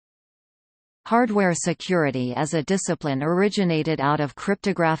Hardware security is a discipline originated out of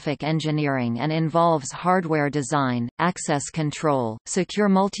cryptographic engineering and involves hardware design, access control, secure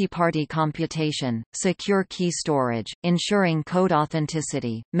multi-party computation, secure key storage, ensuring code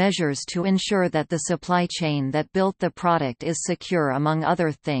authenticity, measures to ensure that the supply chain that built the product is secure, among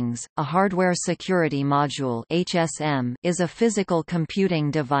other things. A hardware security module (HSM) is a physical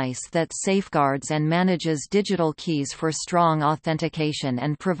computing device that safeguards and manages digital keys for strong authentication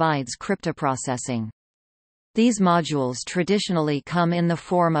and provides cryptoprocessing. These modules traditionally come in the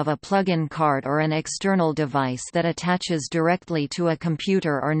form of a plug-in card or an external device that attaches directly to a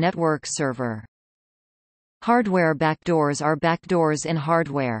computer or network server. Hardware backdoors are backdoors in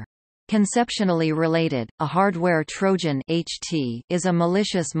hardware. Conceptually related, a hardware Trojan (HT) is a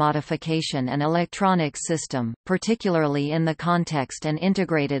malicious modification and electronic system, particularly in the context and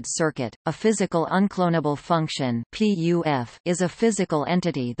integrated circuit. A physical unclonable function (PUF) is a physical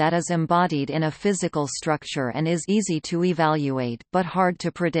entity that is embodied in a physical structure and is easy to evaluate but hard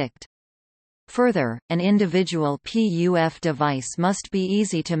to predict. Further, an individual PUF device must be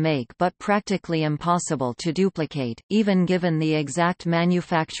easy to make but practically impossible to duplicate, even given the exact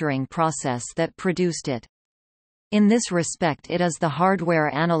manufacturing process that produced it. In this respect, it is the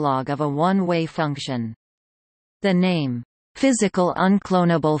hardware analog of a one-way function. The name, physical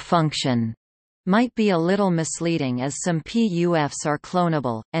unclonable function, might be a little misleading, as some PUFs are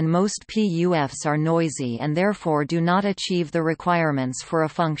clonable, and most PUFs are noisy and therefore do not achieve the requirements for a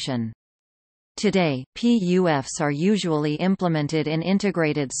function. Today, PUFs are usually implemented in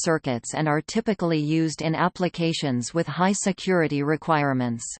integrated circuits and are typically used in applications with high security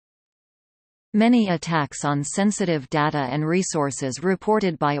requirements. Many attacks on sensitive data and resources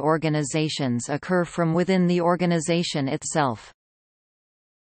reported by organizations occur from within the organization itself.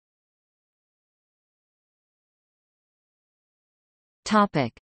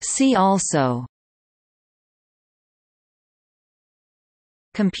 See also: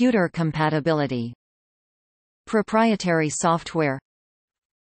 computer compatibility, proprietary software,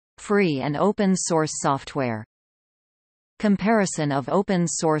 free and open source software, comparison of open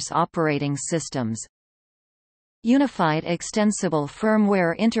source operating systems, unified extensible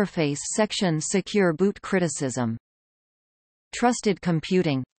firmware interface section, secure boot criticism, trusted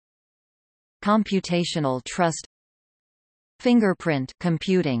computing, computational trust, fingerprint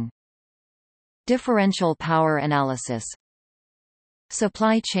computing, differential power analysis,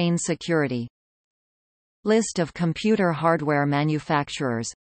 supply chain security, list of computer hardware manufacturers,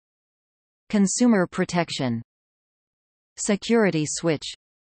 consumer protection, security switch,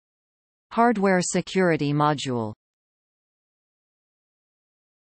 hardware security module.